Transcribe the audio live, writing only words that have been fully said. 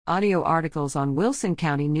Audio articles on Wilson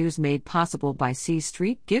County News made possible by C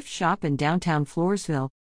Street Gift Shop in downtown Floresville.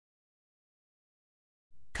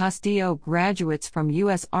 Castillo graduates from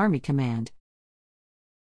U.S. Army Command.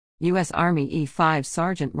 U.S. Army E-5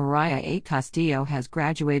 Sergeant Mariah A. Castillo has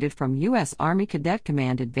graduated from U.S. Army Cadet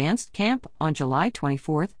Command Advanced Camp on July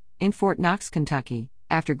 24 in Fort Knox, Kentucky.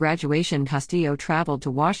 After graduation, Castillo traveled to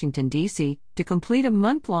Washington, D.C. to complete a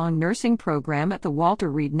month-long nursing program at the Walter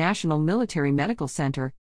Reed National Military Medical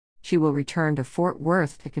Center. She will return to Fort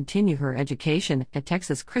Worth to continue her education at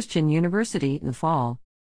Texas Christian University in the fall.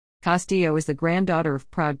 Castillo is the granddaughter of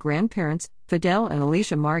proud grandparents, Fidel and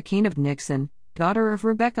Alicia Marroquin of Nixon, daughter of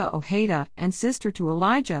Rebecca Ojeda, and sister to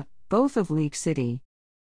Elijah, both of League City.